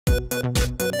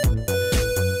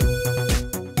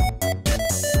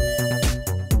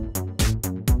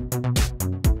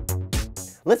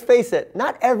let's face it,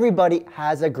 not everybody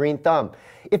has a green thumb.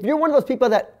 If you're one of those people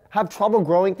that have trouble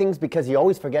growing things because you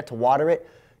always forget to water it,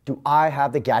 do I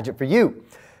have the gadget for you?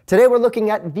 Today we're looking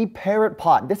at the Parrot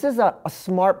Pot. This is a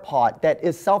smart pot that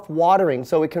is self-watering,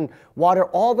 so it can water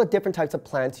all the different types of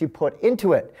plants you put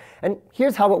into it. And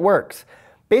here's how it works.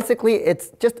 Basically,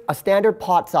 it's just a standard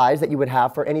pot size that you would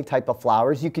have for any type of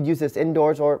flowers. You could use this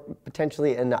indoors or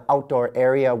potentially in an outdoor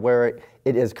area where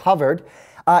it is covered.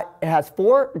 It has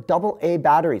 4 AA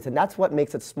batteries, and that's what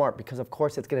makes it smart because, of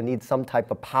course, it's going to need some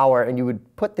type of power, and you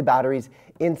would put the batteries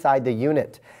inside the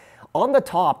unit. On the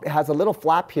top, it has a little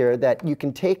flap here that you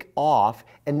can take off,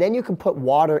 and then you can put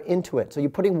water into it. So you're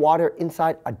putting water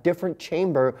inside a different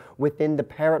chamber within the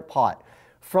Parrot Pot.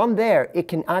 From there, it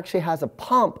can actually has a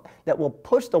pump that will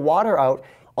push the water out.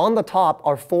 On the top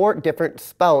are 4 different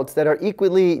spouts that are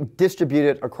equally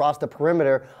distributed across the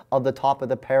perimeter of the top of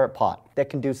the Parrot Pot that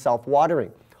can do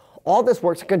self-watering. All this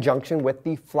works in conjunction with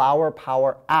the Flower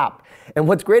Power app. And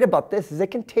what's great about this is it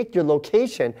can take your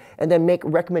location and then make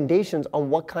recommendations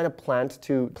on what kind of plants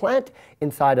to plant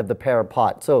inside of the Parrot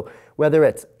Pot. So whether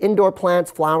it's indoor plants,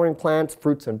 flowering plants,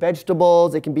 fruits and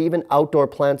vegetables, it can be even outdoor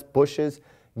plants, bushes,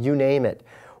 you name it.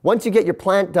 Once you get your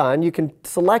plant done, you can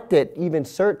select it, even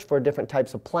search for different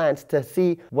types of plants to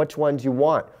see which ones you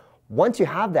want. Once you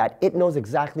have that, it knows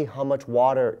exactly how much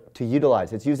water to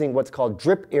utilize. It's using what's called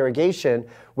drip irrigation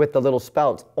with the little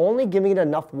spouts, only giving it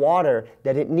enough water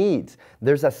that it needs.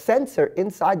 There's a sensor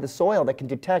inside the soil that can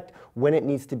detect when it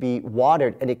needs to be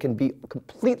watered, and it can be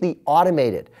completely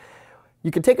automated.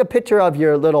 You can take a picture of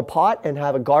your little pot and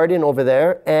have a garden over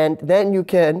there, and then you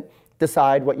can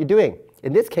decide what you're doing.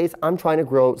 In this case, I'm trying to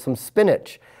grow some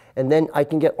spinach. And then I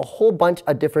can get a whole bunch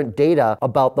of different data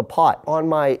about the pot. On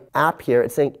my app here,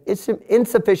 it's saying it's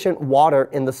insufficient water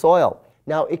in the soil.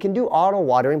 Now, it can do auto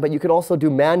watering, but you could also do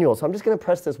manual. So I'm just going to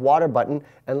press this water button,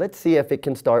 and let's see if it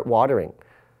can start watering.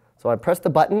 So I press the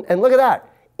button, and look at that.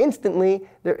 Instantly,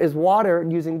 there is water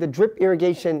using the drip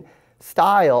irrigation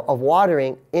style of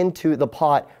watering into the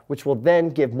pot, which will then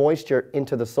give moisture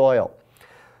into the soil.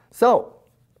 So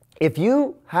if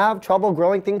you have trouble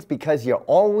growing things because you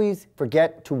always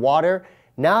forget to water,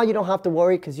 now you don't have to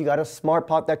worry because you got a smart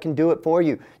pot that can do it for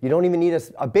you. You don't even need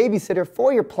a babysitter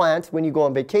for your plants when you go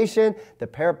on vacation. The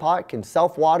Parrot Pot can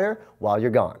self-water while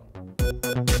you're gone.